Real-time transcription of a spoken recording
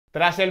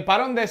Tras el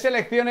parón de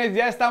selecciones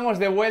ya estamos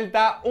de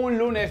vuelta un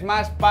lunes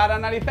más para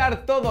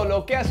analizar todo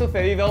lo que ha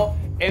sucedido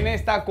en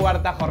esta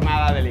cuarta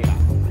jornada de Liga.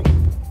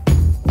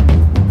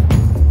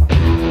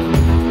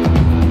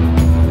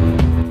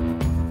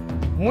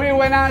 Muy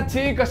buenas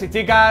chicos y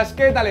chicas,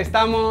 ¿qué tal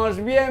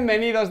estamos?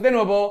 Bienvenidos de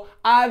nuevo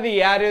a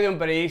Diario de un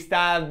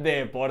Periodista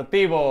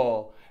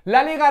Deportivo.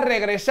 La Liga ha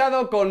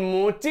regresado con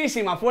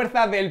muchísima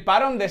fuerza del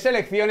parón de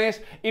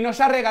selecciones y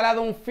nos ha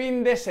regalado un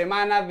fin de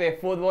semana de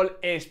fútbol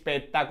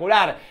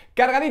espectacular,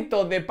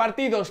 cargadito de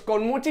partidos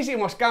con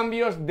muchísimos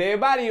cambios, de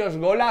varios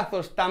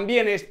golazos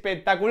también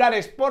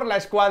espectaculares por la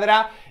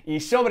escuadra y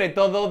sobre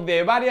todo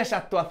de varias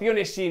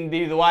actuaciones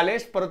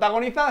individuales,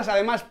 protagonizadas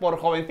además por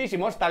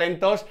jovencísimos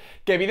talentos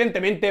que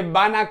evidentemente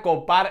van a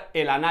copar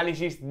el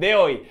análisis de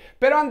hoy.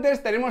 Pero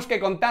antes tenemos que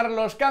contar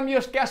los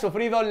cambios que ha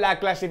sufrido la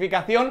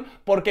clasificación,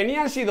 porque ni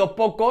han sido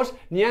pocos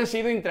ni han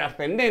sido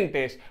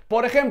intrascendentes.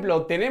 Por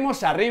ejemplo,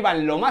 tenemos arriba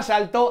en lo más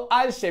alto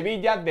al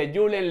Sevilla de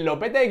Julen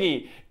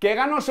Lopetegui, que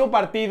ganó su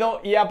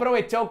partido y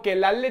aprovechó que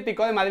el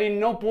Atlético de Madrid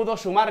no pudo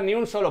sumar ni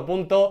un solo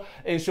punto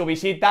en su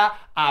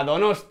visita a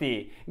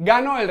Donosti.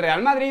 Ganó el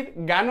Real Madrid,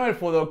 ganó el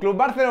FC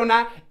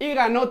Barcelona y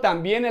ganó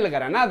también el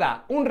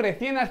Granada, un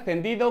recién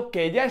ascendido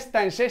que ya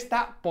está en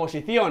sexta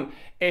posición.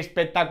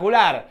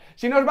 Espectacular.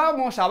 Si nos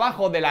vamos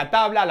abajo de la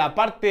tabla, la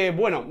parte,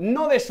 bueno,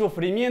 no de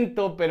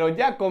sufrimiento, pero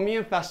ya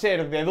comienza a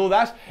ser de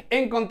dudas,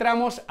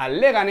 encontramos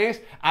al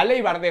Leganés, al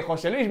Eibar de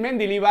José Luis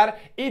Mendilibar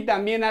y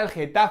también al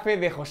Getafe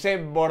de José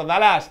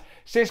Bordalás.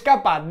 Se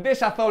escapa de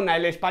esa zona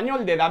el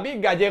Español de David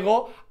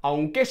Gallego,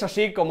 aunque eso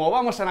sí, como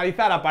vamos a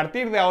analizar a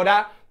partir de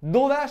ahora,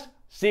 dudas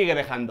sigue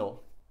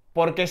dejando.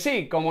 Porque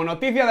sí, como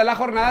noticia de la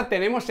jornada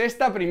tenemos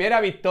esta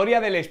primera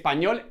victoria del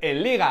Español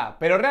en Liga,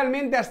 pero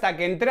realmente hasta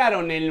que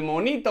entraron el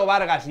Monito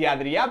Vargas y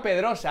Adrià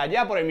Pedrosa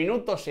ya por el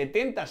minuto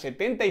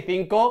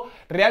 70-75,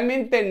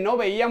 realmente no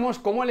veíamos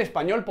cómo el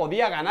Español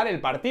podía ganar el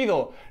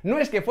partido. No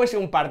es que fuese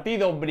un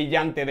partido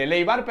brillante del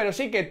Eibar, pero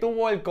sí que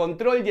tuvo el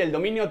control y el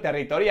dominio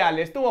territorial,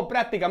 estuvo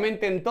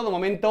prácticamente en todo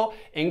momento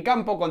en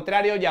campo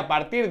contrario y a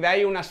partir de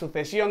ahí una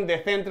sucesión de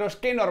centros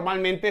que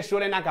normalmente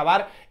suelen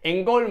acabar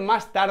en gol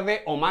más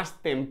tarde o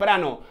más temprano.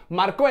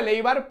 Marcó el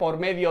Eibar por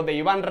medio de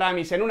Iván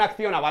Ramis en una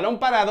acción a balón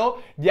parado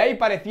y ahí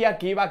parecía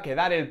que iba a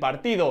quedar el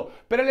partido,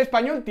 pero el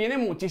Español tiene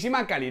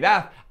muchísima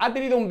calidad, ha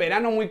tenido un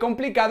verano muy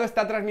complicado,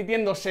 está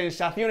transmitiendo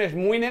sensaciones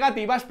muy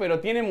negativas, pero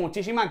tiene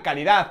muchísima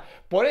calidad.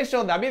 Por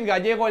eso David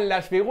Gallego, en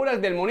las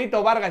figuras del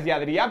Monito Vargas y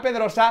Adrià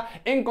Pedrosa,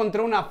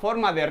 encontró una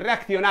forma de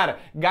reaccionar,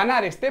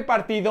 ganar este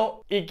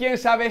partido y quién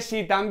sabe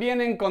si también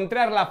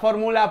encontrar la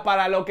fórmula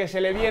para lo que se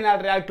le viene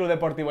al Real Club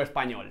Deportivo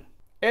Español.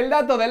 El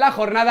dato de la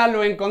jornada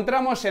lo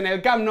encontramos en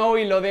el Camp Nou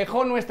y lo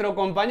dejó nuestro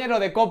compañero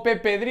de COPE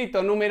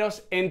Pedrito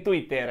Números en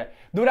Twitter.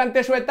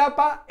 Durante su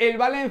etapa, el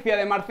Valencia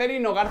de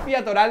Marcelino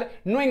García Toral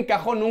no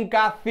encajó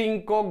nunca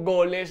 5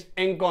 goles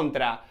en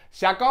contra.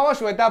 Se acabó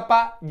su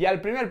etapa y al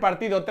primer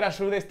partido tras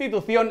su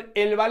destitución,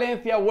 el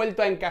Valencia ha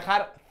vuelto a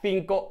encajar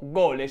 5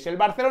 goles. El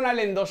Barcelona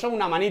le endosó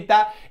una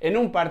manita en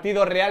un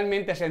partido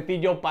realmente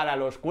sencillo para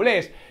los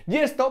culés. Y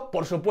esto,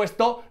 por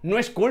supuesto, no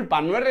es culpa,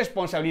 no es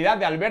responsabilidad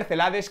de Albert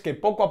Celades, que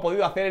poco ha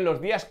podido hacer en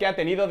los días que ha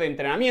tenido de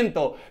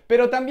entrenamiento,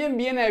 pero también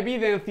viene a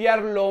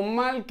evidenciar lo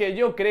mal que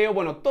yo creo,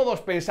 bueno,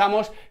 todos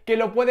pensamos que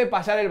lo puede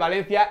pasar el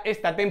Valencia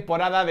esta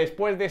temporada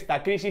después de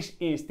esta crisis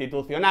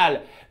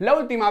institucional. La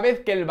última vez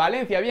que el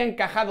Valencia había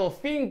encajado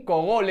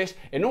 5 goles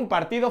en un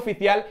partido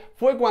oficial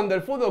fue cuando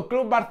el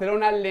FC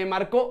Barcelona le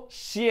marcó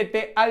 7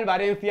 al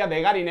Valencia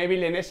de Gary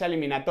Neville en esa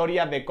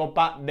eliminatoria de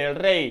Copa del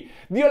Rey.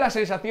 Dio la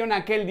sensación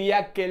aquel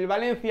día que el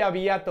Valencia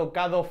había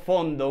tocado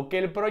fondo, que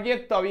el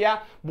proyecto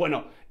había,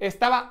 bueno,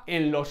 estaba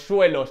en los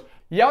suelos.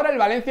 Y ahora el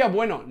Valencia,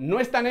 bueno, no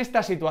está en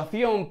esta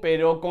situación,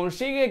 pero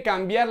consigue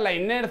cambiar la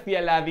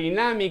inercia, la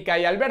dinámica,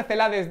 y Albert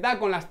Celades da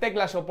con las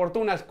teclas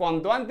oportunas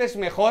cuanto antes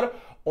mejor,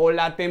 o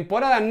la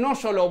temporada no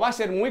solo va a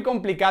ser muy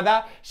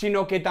complicada,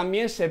 sino que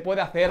también se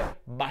puede hacer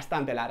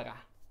bastante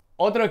larga.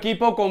 Otro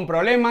equipo con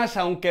problemas,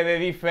 aunque de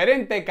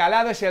diferente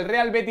calado, es el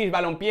Real Betis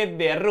Balompié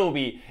de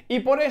Rubi,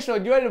 y por eso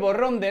yo el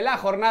borrón de la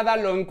jornada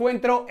lo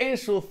encuentro en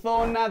su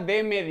zona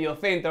de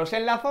mediocentros,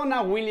 en la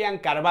zona William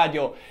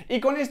Carvalho, y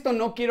con esto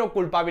no quiero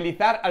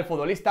culpabilizar al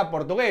futbolista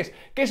portugués,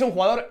 que es un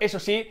jugador, eso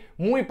sí,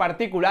 muy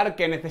particular,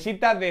 que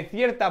necesita de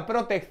cierta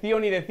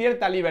protección y de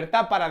cierta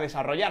libertad para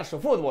desarrollar su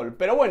fútbol,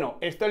 pero bueno,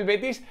 esto el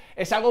Betis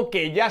es algo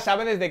que ya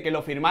sabe desde que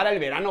lo firmara el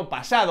verano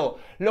pasado.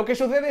 Lo que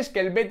sucede es que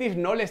el Betis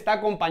no le está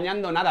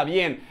acompañando nada bien.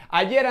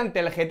 Ayer ante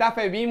el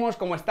Getafe vimos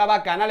cómo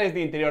estaba Canales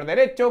de interior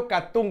derecho,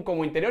 Catún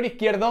como interior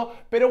izquierdo,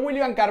 pero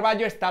William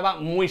Carvalho estaba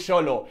muy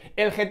solo.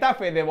 El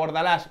Getafe de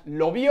Bordalás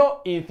lo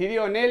vio,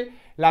 incidió en él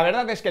La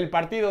verdad es que el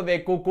partido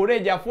de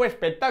Cucurella fue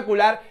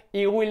espectacular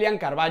y William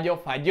Carvalho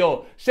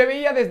falló. Se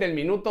veía desde el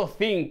minuto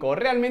 5,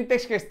 realmente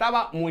es que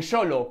estaba muy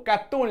solo.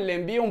 Cantún le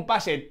envió un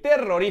pase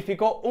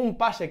terrorífico, un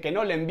pase que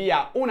no le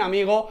envía un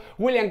amigo.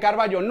 William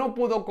Carvalho no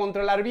pudo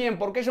controlar bien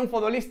porque es un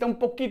futbolista un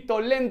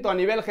poquito lento a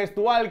nivel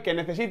gestual que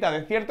necesita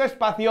de cierto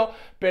espacio,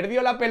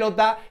 perdió la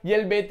pelota y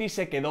el Betis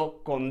se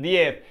quedó con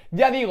 10.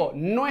 Ya digo,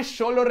 no es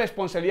solo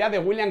responsabilidad de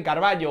William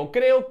Carvalho,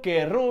 creo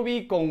que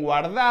Rubi, con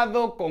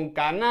Guardado, con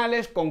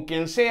Canales, con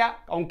quien sea,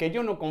 aunque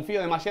yo no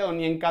confío demasiado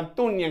ni en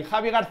Cantún ni en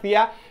Javi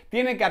García,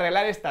 tiene que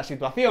arreglar esta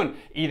situación.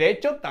 Y de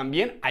hecho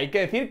también hay que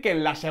decir que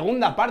en la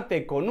segunda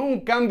parte, con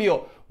un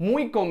cambio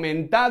muy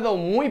comentado,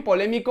 muy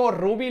polémico,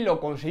 Rubi lo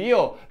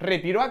consiguió.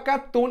 Retiró a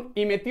Cantún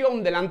y metió a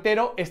un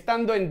delantero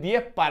estando en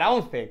 10 para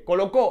 11.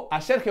 Colocó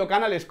a Sergio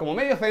Canales como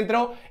medio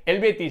centro, el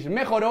Betis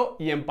mejoró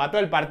y empató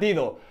el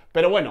partido.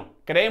 Pero bueno,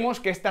 creemos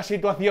que esta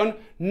situación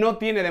no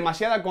tiene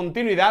demasiada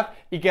continuidad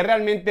y que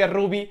realmente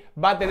Rubi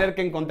va a tener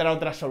que encontrar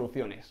otras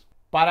soluciones.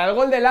 Para el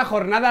gol de la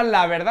jornada,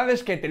 la verdad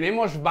es que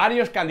tenemos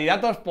varios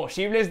candidatos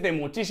posibles de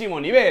muchísimo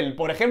nivel.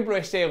 Por ejemplo,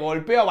 ese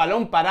golpeo a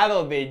balón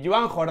parado de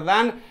Joan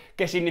Jordán,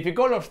 que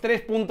significó los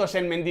 3 puntos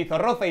en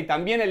Mendizorroza y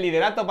también el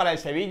liderato para el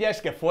Sevilla,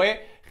 es que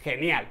fue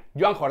genial.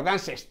 Joan Jordán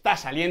se está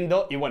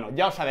saliendo y bueno,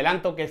 ya os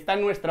adelanto que está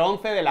en nuestro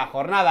 11 de la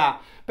jornada.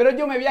 Pero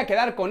yo me voy a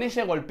quedar con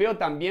ese golpeo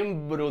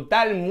también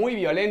brutal, muy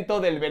violento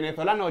del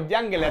venezolano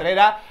Yangel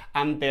Herrera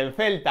ante el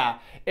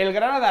Celta. El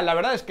Granada, la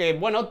verdad es que,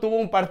 bueno, tuvo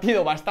un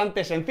partido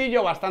bastante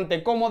sencillo,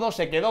 bastante cómodo,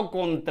 se quedó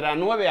contra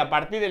 9 a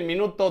partir del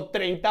minuto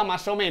 30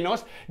 más o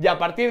menos, y a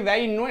partir de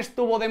ahí no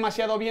estuvo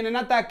demasiado bien en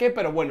ataque,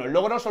 pero bueno,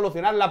 logró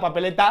solucionar la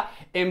papeleta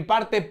en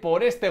parte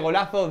por este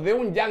golazo de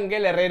un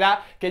Yangel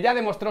Herrera que ya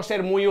demostró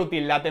ser muy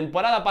útil la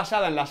temporada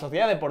pasada en la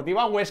Sociedad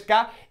Deportiva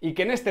Huesca y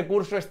que en este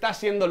curso está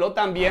siéndolo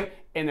también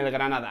en el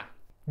Granada.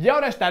 Y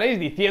ahora estaréis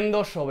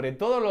diciendo, sobre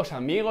todo los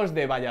amigos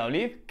de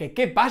Valladolid, que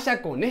qué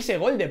pasa con ese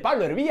gol de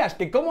Pablo Hervías,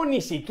 que como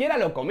ni siquiera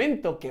lo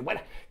comento, que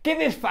bueno, qué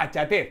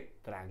desfachatez.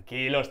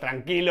 Tranquilos,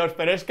 tranquilos,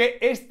 pero es que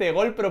este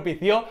gol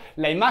propició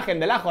la imagen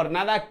de la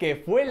jornada, que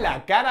fue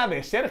la cara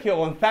de Sergio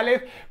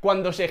González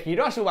cuando se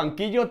giró a su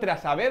banquillo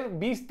tras haber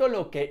visto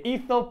lo que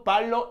hizo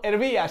Pablo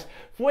Hervías.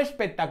 Fue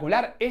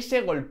espectacular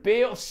ese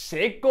golpeo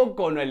seco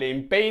con el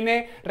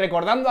empeine,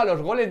 recordando a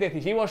los goles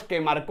decisivos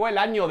que marcó el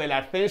año del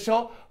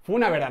ascenso. Fue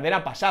una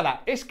verdadera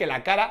pasada. Es que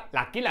la cara,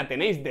 aquí la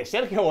tenéis, de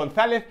Sergio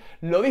González,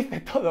 lo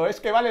dice todo.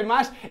 Es que vale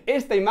más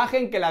esta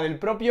imagen que la del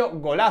propio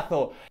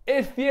golazo.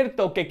 Es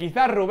cierto que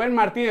quizás Rubén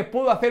Martínez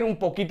pudo hacer un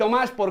poquito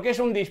más porque es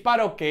un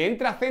disparo que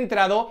entra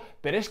centrado,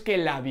 pero es que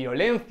la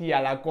violencia,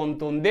 la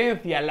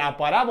contundencia, la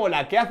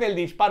parábola que hace el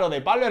disparo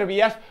de Pablo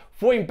Hervías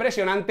fue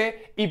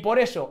impresionante, y por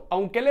eso,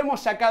 aunque le hemos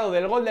sacado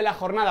del gol de la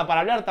jornada para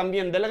hablar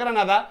también del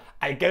Granada,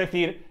 hay que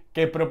decir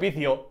que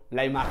propició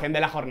la imagen de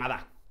la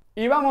jornada.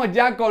 Y vamos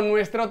ya con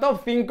nuestro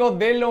top 5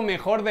 de lo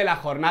mejor de la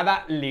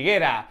jornada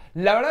liguera.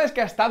 La verdad es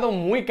que ha estado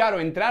muy caro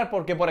entrar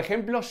porque, por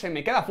ejemplo, se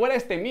me queda fuera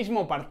este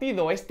mismo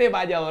partido, este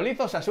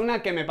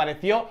Valladolid-Osasuna, que me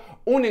pareció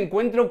un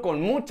encuentro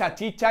con mucha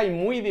chicha y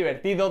muy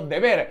divertido de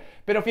ver.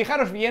 Pero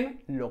fijaros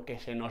bien lo que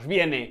se nos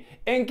viene.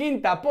 En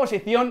quinta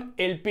posición,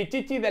 el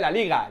pichichi de la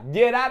Liga,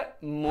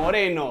 Gerard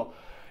Moreno.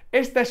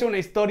 Esta es una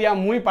historia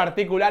muy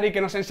particular y que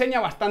nos enseña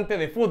bastante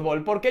de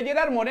fútbol, porque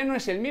Gerard Moreno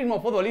es el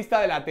mismo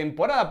futbolista de la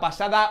temporada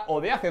pasada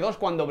o de hace 2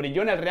 cuando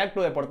brilló en el Real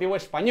Club Deportivo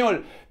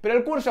Español, pero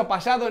el curso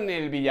pasado en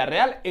el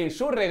Villarreal, en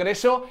su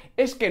regreso,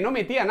 es que no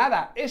metía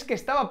nada, es que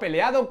estaba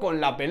peleado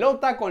con la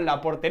pelota, con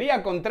la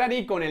portería contraria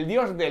y con el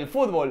dios del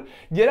fútbol.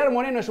 Gerard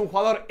Moreno es un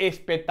jugador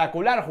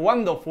espectacular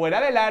jugando fuera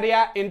del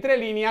área, entre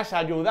líneas,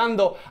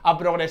 ayudando a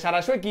progresar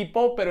a su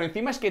equipo, pero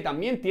encima es que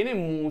también tiene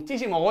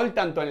muchísimo gol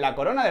tanto en la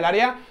corona del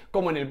área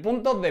como en el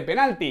punto de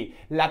penalti.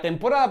 La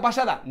temporada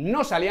pasada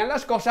no salían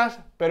las cosas,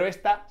 pero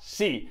esta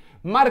sí.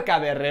 Marca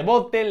de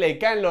rebote, le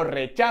caen los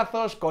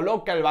rechazos,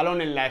 coloca el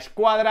balón en la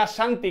escuadra.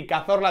 Santi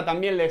Cazorla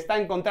también le está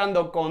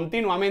encontrando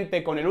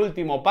continuamente con el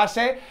último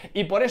pase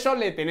y por eso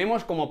le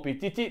tenemos como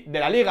pichichi de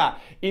la Liga.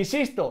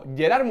 Insisto,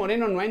 Gerard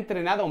Moreno no ha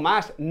entrenado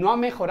más, no ha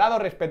mejorado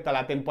respecto a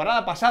la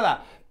temporada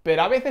pasada,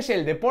 pero a veces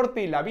el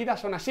deporte y la vida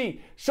son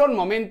así, son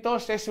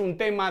momentos, es un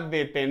tema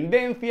de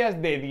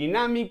tendencias, de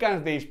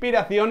dinámicas, de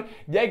inspiración,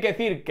 y hay que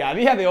decir que a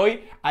día de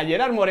hoy a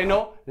Gerard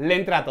Moreno le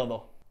entra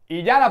todo.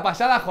 Y ya la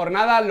pasada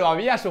jornada lo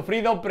había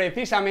sufrido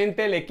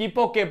precisamente el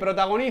equipo que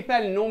protagoniza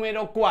el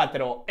número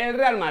 4, el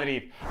Real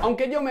Madrid.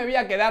 Aunque yo me voy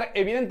a quedar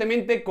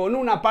evidentemente con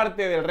una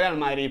parte del Real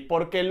Madrid,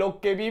 porque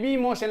lo que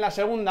vivimos en la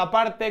segunda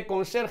parte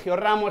con Sergio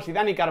Ramos y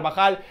Dani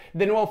Carvajal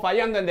de nuevo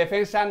fallando en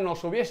defensa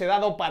nos hubiese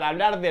dado para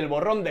hablar del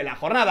borrón de la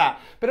jornada.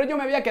 Pero yo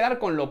me voy a quedar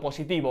con lo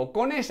positivo,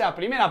 con esa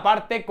primera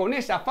parte, con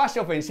esa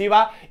fase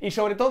ofensiva y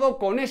sobre todo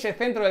con ese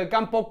centro del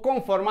campo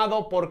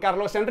conformado por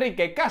Carlos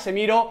Enrique,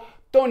 Casemiro,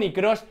 Toni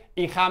Kroos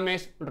y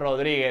James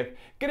Rodríguez.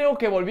 Creo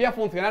que volvió a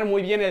funcionar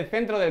muy bien el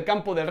centro del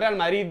campo del Real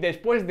Madrid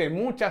después de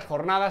muchas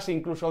jornadas,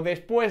 incluso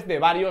después de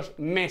varios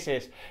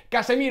meses.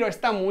 Casemiro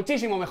está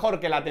muchísimo mejor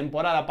que la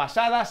temporada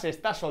pasada, se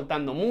está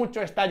soltando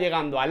mucho, está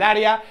llegando al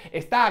área,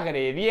 está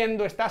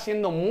agrediendo, está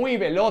siendo muy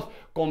veloz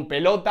con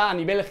pelota a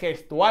nivel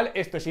gestual,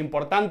 esto es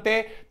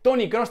importante.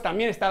 Toni Kroos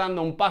también está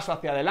dando un paso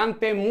hacia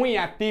adelante, muy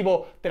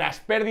activo tras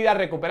pérdida,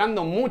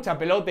 recuperando mucha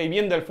pelota y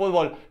viendo el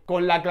fútbol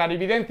con la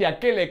clarividencia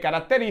que le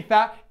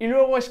caracteriza. Y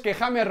luego es que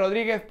James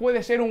Rodríguez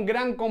puede ser un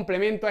gran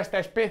complemento a esta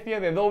especie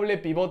de doble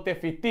pivote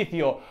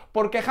ficticio,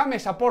 porque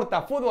James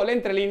aporta fútbol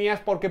entre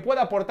líneas, porque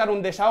puede aportar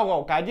un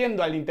desahogo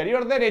cayendo al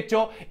interior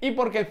derecho y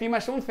porque encima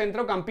es un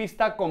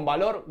centrocampista con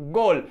valor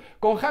gol.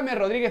 Con James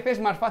Rodríguez es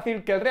más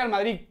fácil que el Real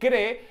Madrid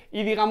cree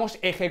y digamos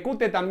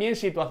ejecute también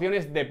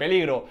situaciones de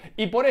peligro,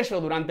 y por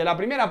eso durante la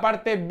primera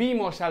parte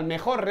vimos al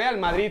mejor Real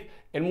Madrid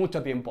en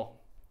mucho tiempo.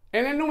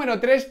 En el número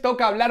 3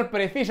 toca hablar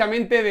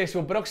precisamente de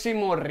su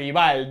próximo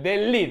rival,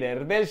 del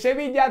líder, del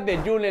Sevilla de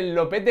Julen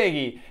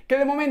Lopetegui, que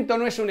de momento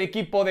no es un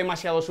equipo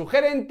demasiado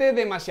sugerente,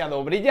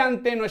 demasiado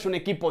brillante, no es un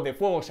equipo de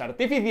fuegos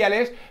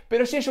artificiales,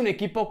 pero sí es un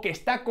equipo que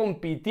está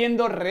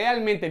compitiendo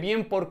realmente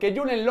bien porque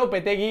Julen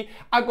Lopetegui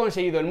ha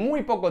conseguido en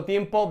muy poco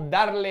tiempo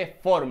darle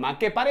forma,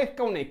 que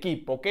parezca un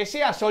equipo, que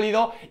sea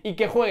sólido y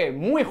que juegue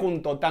muy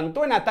junto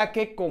tanto en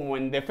ataque como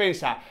en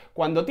defensa,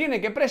 cuando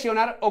tiene que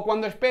presionar o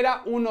cuando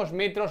espera unos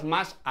metros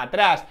más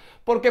atrás,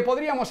 porque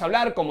podríamos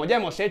hablar, como ya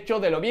hemos hecho,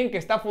 de lo bien que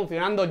está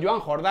funcionando Joan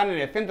Jordán en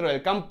el centro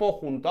del campo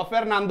junto a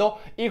Fernando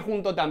y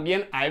junto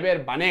también a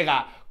Ever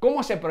Banega,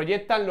 cómo se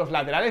proyectan los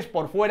laterales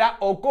por fuera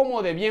o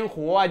cómo de bien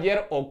jugó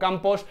ayer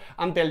Ocampos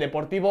ante el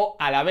Deportivo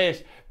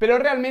Alavés. Pero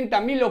realmente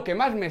a mí lo que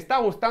más me está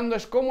gustando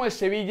es cómo el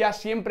Sevilla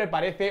siempre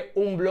parece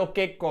un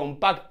bloque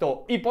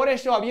compacto y por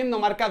eso, habiendo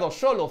marcado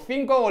solo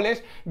 5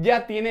 goles,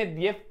 ya tiene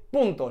 10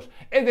 puntos.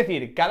 Es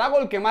decir, cada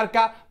gol que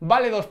marca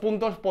vale 2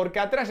 puntos porque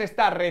atrás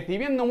está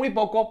recibiendo muy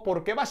poco,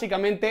 porque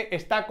básicamente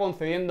está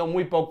concediendo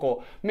muy poco.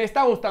 Me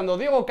está gustando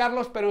Diego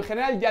Carlos, pero en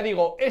general ya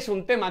digo, es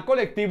un tema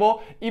colectivo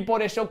y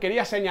por eso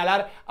quería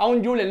señalar a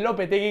un Julen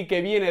Lopetegui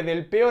que viene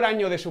del peor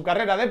año de su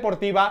carrera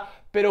deportiva,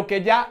 pero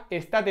que ya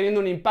está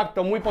teniendo un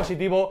impacto muy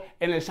positivo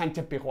en el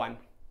Sánchez Pizjuán.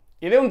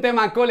 Y de un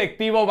tema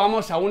colectivo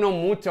vamos a uno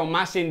mucho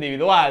más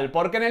individual,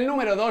 porque en el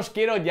número 2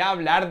 quiero ya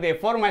hablar de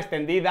forma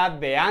extendida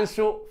de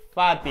Ansu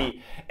Fati.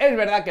 Es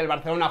verdad que el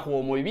Barcelona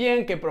jugó muy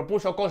bien, que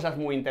propuso cosas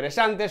muy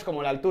interesantes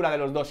como la altura de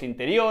los dos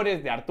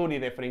interiores, de Artur y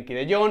de Frenkie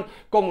de Jong,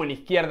 como en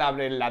izquierda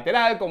abre el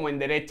lateral, como en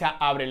derecha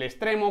abre el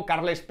extremo,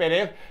 Carles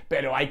Pérez,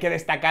 pero hay que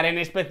destacar en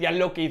especial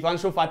lo que hizo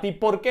Ansu Fati,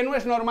 porque no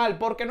es normal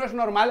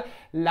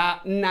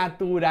la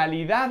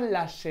naturalidad,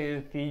 la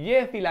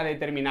sencillez y la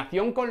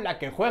determinación con la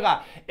que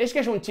juega. Es que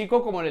es un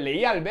chico, como le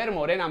leía a Gerard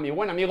Moreno, a mi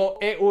buen amigo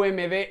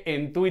EUMD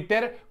en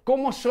Twitter,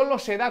 cómo solo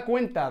se da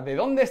cuenta de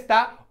dónde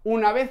está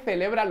una vez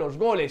celebra los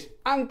goles.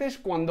 Antes,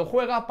 cuando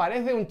juega,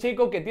 parece un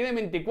chico que tiene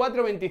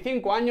 24 o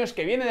 25 años,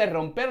 que viene de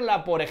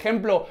romperla, por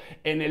ejemplo,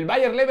 en el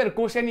Bayer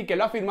Leverkusen y que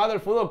lo ha firmado el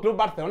FC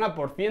Barcelona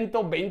por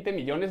 120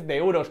 millones de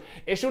euros.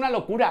 Es una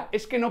locura,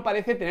 es que no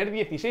parece tener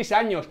 16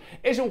 años.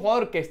 Es un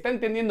jugador que está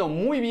entendiendo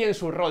muy bien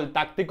su rol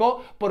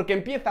táctico, porque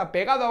empieza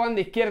pegado a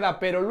banda izquierda,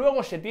 pero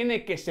luego se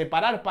tiene que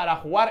separar para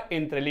jugar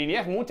entre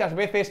líneas, muchas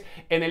veces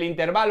en el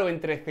intervalo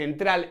entre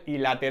central y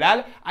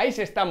lateral. Ahí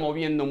se está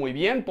moviendo muy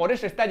bien, por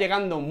eso está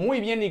llegando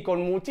muy bien y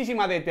con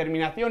muchísima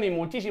determinación y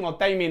muchísimo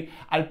timing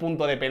al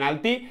punto de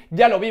penalti.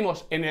 Ya lo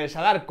vimos en el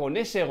Sadar con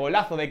ese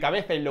golazo de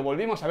cabeza y lo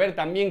volvimos a ver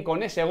también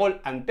con ese gol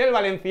ante el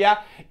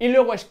Valencia. Y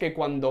luego es que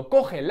cuando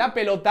coge la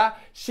pelota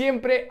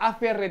siempre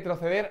hace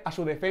retroceder a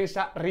su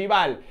defensa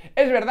rival.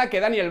 Es verdad que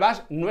Daniel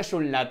Vaz no es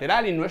un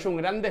lateral y no es un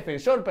gran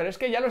defensor, pero es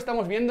que ya lo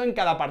estamos viendo en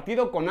cada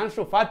partido con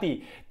Ansu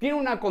Fati. Tiene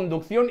una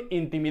conducción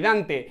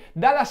intimidante,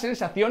 da la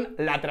sensación,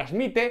 la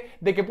transmite,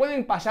 de que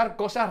pueden pasar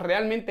cosas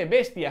realmente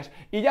bestias,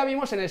 y ya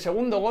vimos en el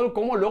segundo gol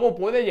cómo luego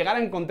puede llegar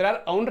a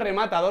encontrar a un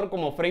rematador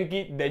como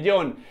Frenkie de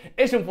Jong.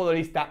 Es un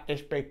futbolista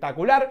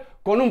espectacular,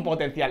 con un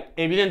potencial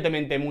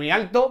evidentemente muy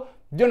alto.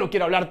 Yo no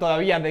quiero hablar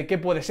todavía de qué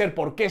puede ser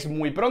porque es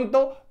muy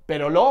pronto,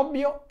 pero lo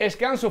obvio es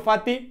que Ansu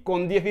Fati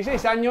con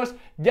 16 años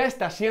ya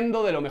está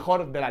siendo de lo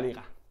mejor de la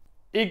Liga.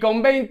 Y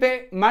con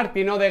 20,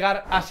 Martin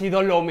Odegaard ha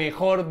sido lo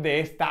mejor de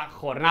esta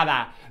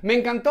jornada. Me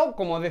encantó,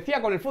 como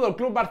decía con el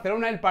FC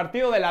Barcelona, el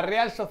partido de la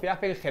Real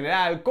Sociedad en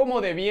general,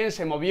 cómo de bien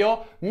se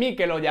movió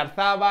Mikel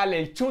Oyarzabal,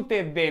 el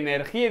chute de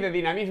energía y de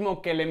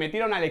dinamismo que le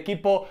metieron al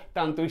equipo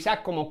tanto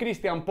Isaac como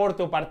Cristian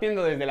Porto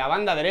partiendo desde la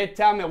banda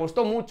derecha. Me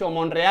gustó mucho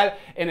Monreal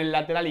en el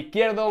lateral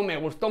izquierdo, me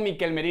gustó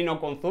Mikel Merino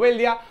con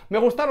Zubeldia, me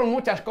gustaron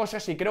muchas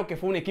cosas y creo que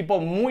fue un equipo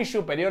muy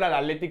superior al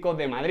Atlético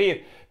de Madrid.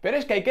 Pero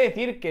es que hay que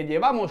decir que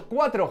llevamos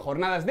 4 jornadas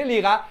jornadas de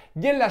Liga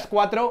y en las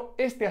 4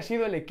 este ha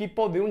sido el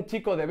equipo de un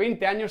chico de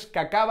 20 años que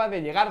acaba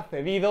de llegar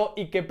cedido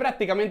y que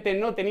prácticamente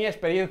no tenía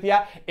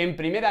experiencia en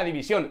primera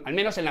división, al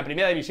menos en la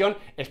primera división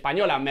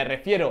española, me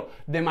refiero,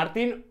 de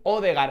Martín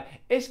Odegaard.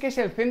 Es que es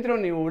el centro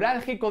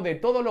neurálgico de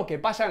todo lo que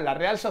pasa en la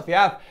Real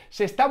Sociedad,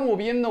 se está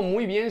moviendo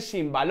muy bien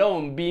sin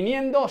balón,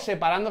 viniendo o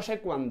separándose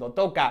cuando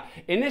toca.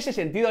 En ese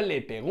sentido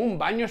le pegó un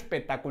baño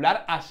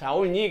espectacular a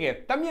Saúl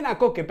Ñíguez, también a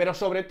Coque, pero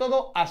sobre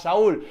todo a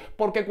Saúl,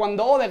 porque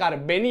cuando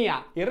Odegaard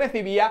venía y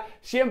recibía,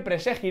 siempre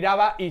se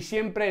giraba y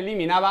siempre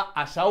eliminaba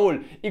a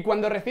Saúl, y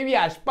cuando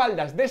recibía a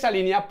espaldas de esa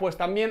línea, pues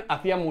también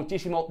hacía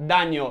muchísimo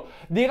daño.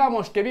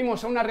 Digamos que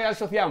vimos a una Real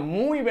Sociedad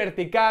muy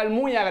vertical,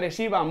 muy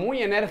agresiva,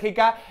 muy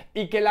enérgica,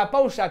 y que la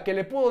pausa que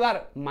le pudo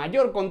dar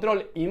mayor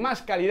control y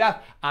más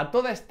calidad a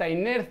toda esta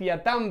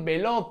inercia tan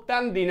veloz,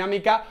 tan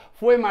dinámica,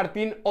 fue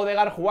Martín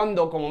Odegaard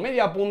jugando como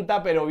media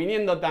punta, pero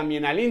viniendo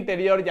también al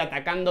interior y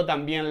atacando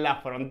también la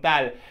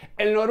frontal.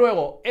 El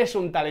noruego es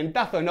un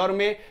talentazo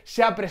enorme,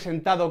 se ha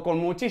presentado con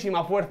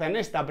muchísima fuerza en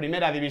esta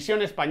primera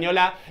división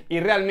española y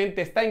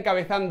realmente está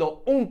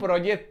encabezando un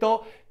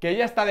proyecto que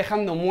ya está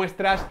dejando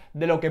muestras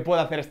de lo que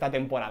puede hacer esta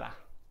temporada.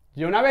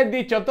 Y una vez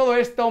dicho todo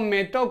esto,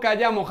 me toca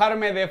ya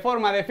mojarme de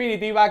forma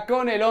definitiva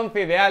con el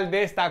 11 ideal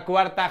de esta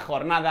cuarta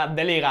jornada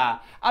de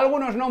Liga.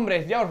 Algunos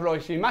nombres ya os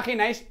los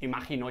imagináis,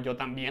 imagino yo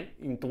también,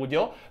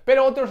 intuyo,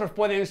 pero otros os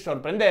pueden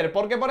sorprender,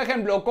 porque por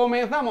ejemplo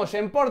comenzamos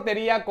en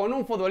portería con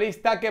un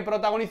futbolista que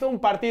protagonizó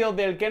un partido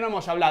del que no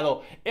hemos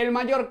hablado, el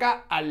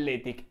Mallorca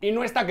Athletic, y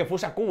no está que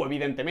fusa cubo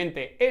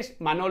evidentemente, es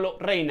Manolo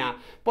Reina,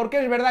 porque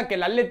es verdad que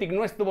el Athletic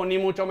no estuvo ni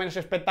mucho menos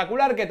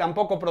espectacular, que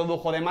tampoco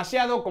produjo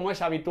demasiado, como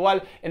es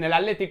habitual en el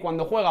Athletic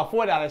cuando juega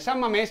fuera de San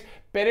Mamés,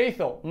 pero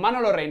hizo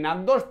Manolo Reina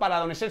 2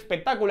 paradones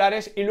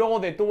espectaculares y luego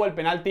detuvo el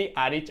penalti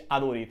a Arich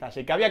Aduriz,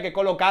 así que había que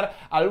colocar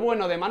al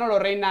bueno de Manolo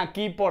Reina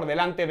aquí por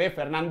delante de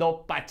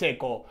Fernando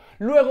Pacheco.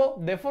 Luego,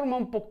 de forma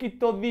un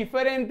poquito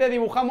diferente,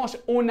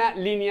 dibujamos una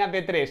línea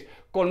de 3,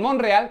 con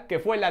Monreal, que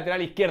fue el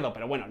lateral izquierdo,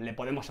 pero bueno, le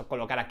podemos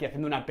colocar aquí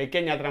haciendo una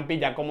pequeña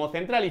trampilla como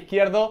central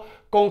izquierdo,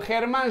 con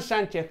Germán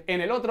Sánchez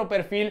en el otro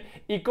perfil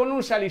y con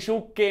un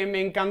Salisu que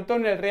me encantó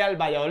en el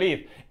Real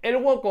Valladolid. El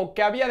hueco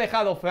que había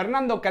dejado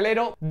Fernando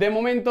Calero, de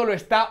momento lo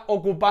está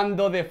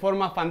ocupando de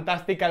forma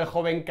fantástica el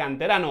joven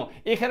canterano.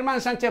 Y Germán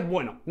Sánchez,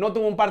 bueno, no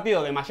tuvo un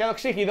partido demasiado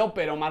exigido,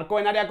 pero marcó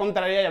en área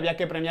contraria y había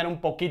que premiar un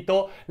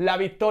poquito la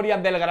victoria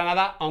del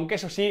Granada, aunque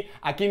eso sí,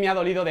 aquí me ha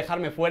dolido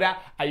dejarme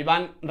fuera a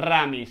Iván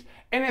Ramis.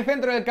 En el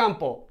centro del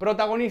campo,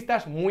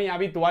 protagonistas muy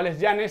habituales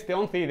ya en este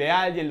 11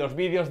 ideal y en los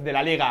vídeos de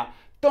la Liga.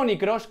 Toni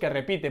Kroos, que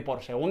repite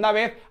por segunda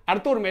vez,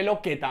 Artur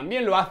Melo, que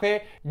también lo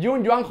hace, y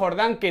un Joan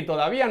Jordán que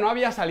todavía no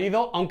había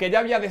salido, aunque ya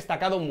había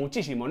destacado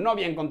muchísimo, no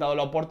había encontrado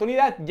la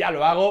oportunidad, ya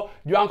lo hago.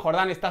 Joan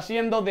Jordán está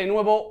siendo de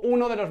nuevo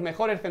uno de los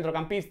mejores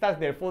centrocampistas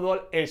del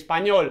fútbol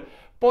español.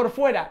 Por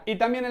fuera y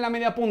también en la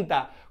media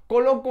punta,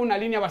 coloco una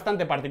línea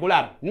bastante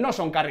particular. No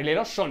son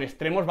carrileros, son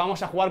extremos.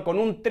 Vamos a jugar con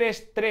un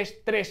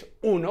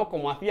 3-3-3-1,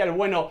 como hacía el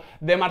bueno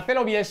de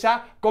Marcelo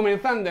Bielsa,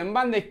 comenzando en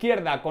banda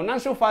izquierda con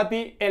Ansu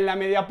Fati, en la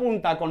media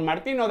punta con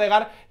Martín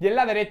Odegaard y en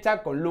la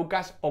derecha con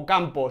Lucas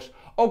Ocampos.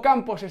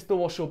 Ocampos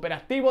estuvo súper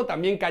activo,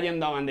 también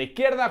cayendo a banda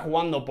izquierda,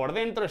 jugando por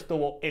dentro,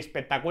 estuvo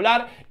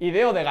espectacular, y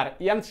de Odegaard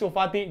y Ansu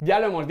Fati ya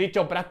lo hemos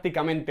dicho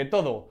prácticamente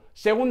todo.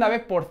 Segunda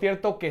vez, por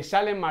cierto, que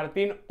sale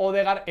Martín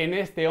Odegaard en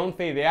este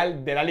 11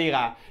 ideal de la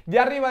Liga. Y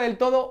arriba del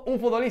todo, un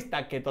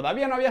futbolista que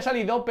todavía no había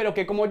salido, pero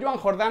que como Joan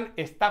Jordán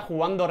está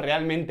jugando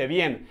realmente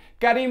bien.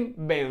 Karim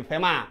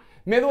Benzema.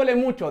 Me duele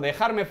mucho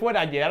dejarme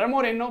fuera a Gerard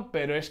Moreno,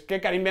 pero es que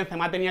Karim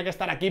Benzema tenía que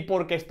estar aquí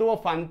porque estuvo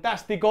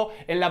fantástico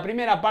en la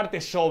primera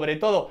parte, sobre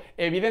todo,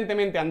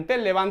 evidentemente ante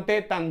el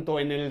Levante, tanto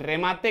en el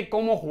remate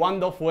como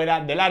jugando fuera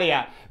del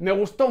área. Me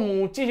gustó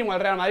muchísimo el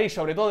Real Madrid,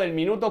 sobre todo del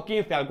minuto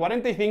 15 al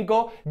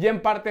 45, y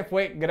en parte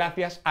fue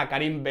gracias a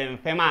Karim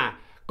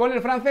Benzema. Con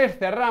el francés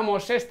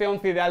cerramos este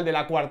 11 ideal de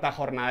la cuarta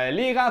jornada de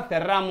Liga,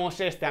 cerramos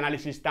este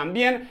análisis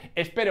también.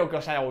 Espero que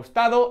os haya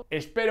gustado,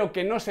 espero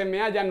que no se me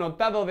haya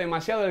notado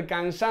demasiado el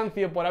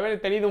cansancio por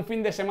haber tenido un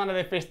fin de semana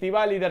de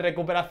festival y de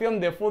recuperación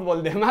de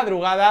fútbol de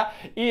madrugada,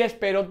 y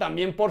espero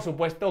también, por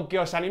supuesto, que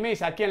os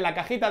animéis aquí en la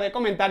cajita de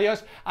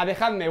comentarios a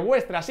dejarme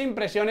vuestras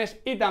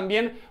impresiones y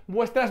también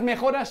vuestras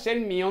mejoras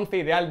en mi 11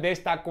 ideal de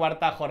esta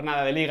cuarta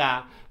jornada de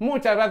Liga.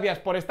 Muchas gracias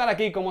por estar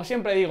aquí, como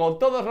siempre digo,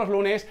 todos los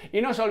lunes,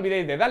 y no os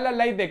olvidéis de darle al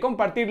like, de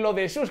compartirlo,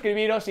 de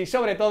suscribiros y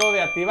sobre todo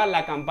de activar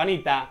la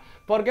campanita,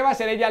 porque va a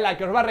ser ella la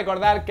que os va a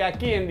recordar que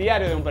aquí en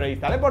Diario de un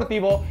Periodista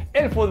Deportivo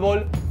el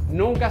fútbol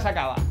nunca se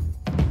acaba.